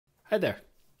Hi there,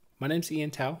 my name's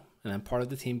Ian Tao, and I'm part of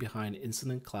the team behind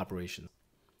Incident Collaboration.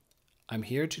 I'm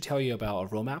here to tell you about a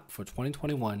roadmap for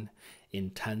 2021 in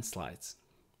 10 slides.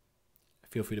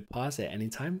 Feel free to pause at any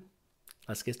time.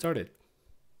 Let's get started.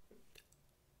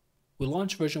 We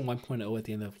launched version 1.0 at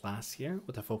the end of last year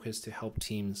with a focus to help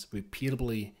teams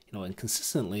repeatably, and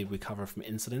consistently recover from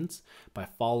incidents by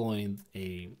following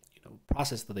a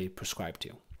process that they prescribe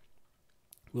to.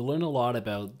 We learn a lot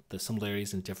about the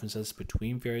similarities and differences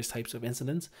between various types of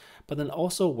incidents, but then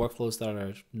also workflows that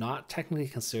are not technically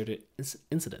considered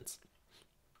incidents.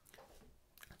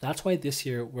 That's why this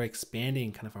year we're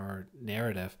expanding kind of our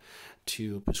narrative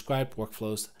to prescribe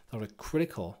workflows that are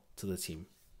critical to the team.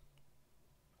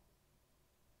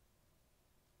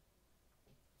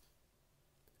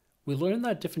 We learned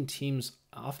that different teams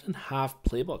often have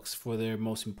playbooks for their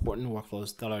most important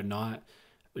workflows that are not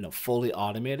fully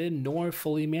automated nor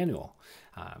fully manual.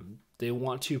 They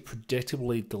want to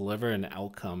predictably deliver an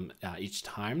outcome each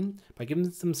time by giving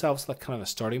themselves like kind of a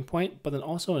starting point, but then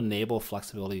also enable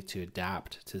flexibility to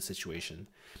adapt to the situation.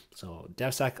 So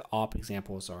DevSecOps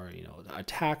examples are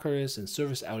attackers and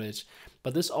service outage,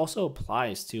 but this also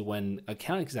applies to when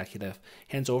account executive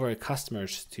hands over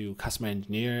customers to customer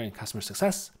engineer and customer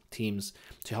success teams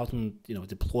to help them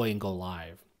deploy and go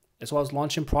live, as well as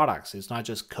launching products. It's not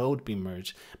just code being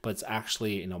merged, but it's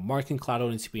actually, marketing collateral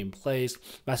needs to be in place,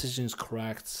 messaging is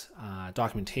correct,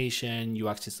 documentation,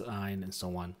 UX design, and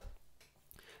so on.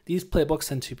 These playbooks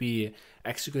tend to be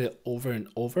executed over and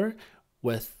over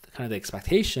with kind of the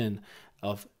expectation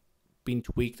of being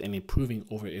tweaked and improving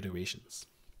over iterations.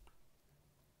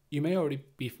 You may already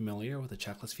be familiar with the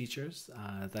checklist features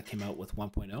that came out with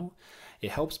 1.0. It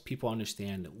helps people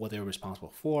understand what they're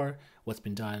responsible for, what's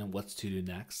been done, what's to do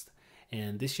next.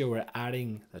 And this year we're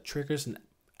adding the triggers and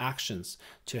actions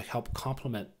to help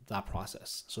complement that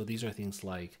process. So these are things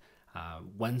like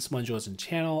when someone joins a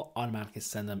channel, automatically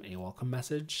send them a welcome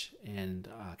message and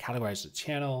categorize the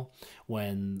channel.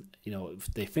 When if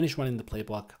they finish running the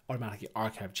playbook, automatically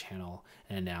archive channel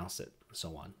and announce it, and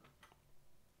so on.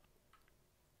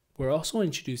 We're also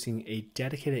introducing a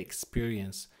dedicated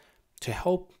experience to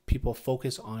help people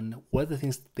focus on what are the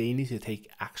things they need to take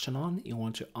action on in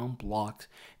order to unblock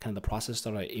kind of the process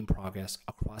that are in progress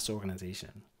across the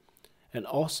organization. And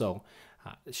also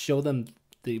show them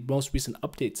the most recent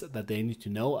updates that they need to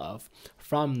know of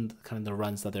from kind of the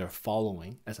runs that they're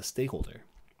following as a stakeholder.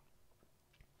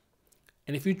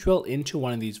 And if you drill into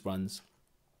one of these runs,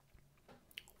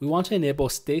 we want to enable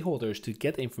stakeholders to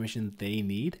get the information they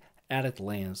need at a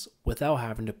glance without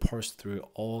having to parse through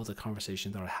all of the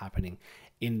conversations that are happening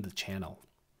in the channel.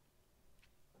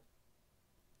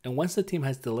 And once the team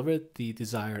has delivered the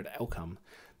desired outcome,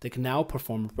 they can now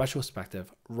perform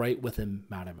retrospective right within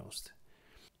Mattermost.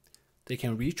 They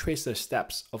can retrace their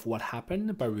steps of what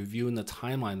happened by reviewing the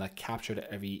timeline that captured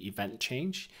every event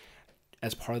change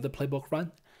as part of the playbook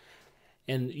run,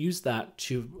 and use that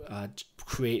to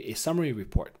create a summary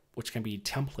report, which can be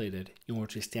templated in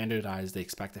order to standardize the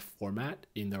expected format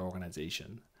in their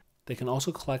organization. They can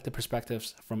also collect the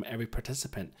perspectives from every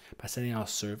participant by sending out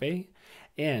a survey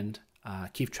and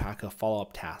keep track of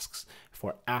follow-up tasks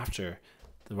for after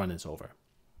the run is over.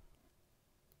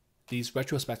 These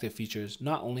retrospective features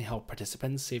not only help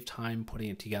participants save time putting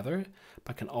it together,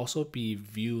 but can also be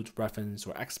viewed, referenced,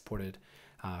 or exported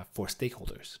for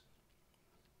stakeholders.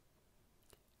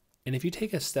 And if you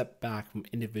take a step back from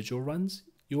individual runs,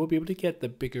 you will be able to get the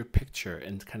bigger picture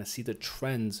and kind of see the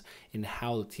trends in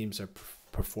how the teams are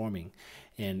performing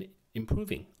and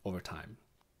improving over time.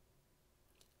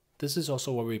 This is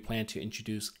also where we plan to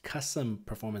introduce custom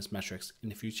performance metrics in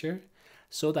the future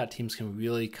so that teams can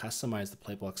really customize the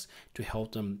playbooks to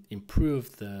help them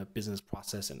improve the business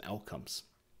process and outcomes.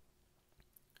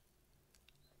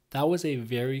 That was a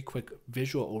very quick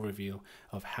visual overview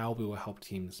of how we will help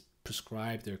teams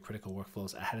prescribe their critical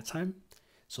workflows ahead of time,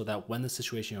 so that when the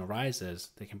situation arises,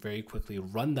 they can very quickly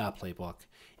run that playbook,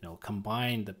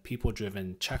 combine the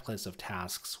people-driven checklist of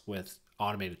tasks with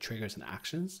automated triggers and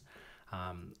actions,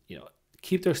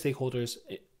 keep their stakeholders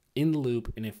in the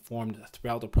loop and informed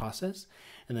throughout the process,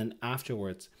 and then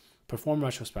afterwards perform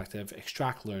retrospective,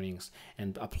 extract learnings,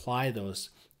 and apply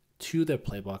those to their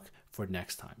playbook for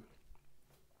next time.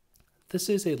 This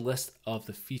is a list of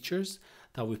the features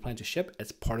that we plan to ship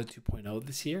as part of 2.0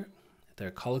 this year. They're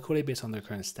color-coded based on their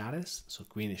current status. So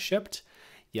green is shipped,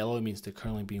 yellow means they're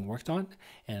currently being worked on,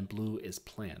 and blue is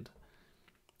planned.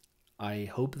 I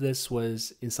hope this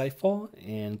was insightful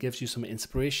and gives you some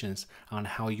inspirations on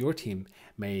how your team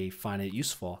may find it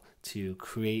useful to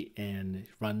create and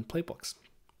run playbooks.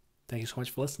 Thank you so much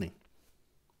for listening.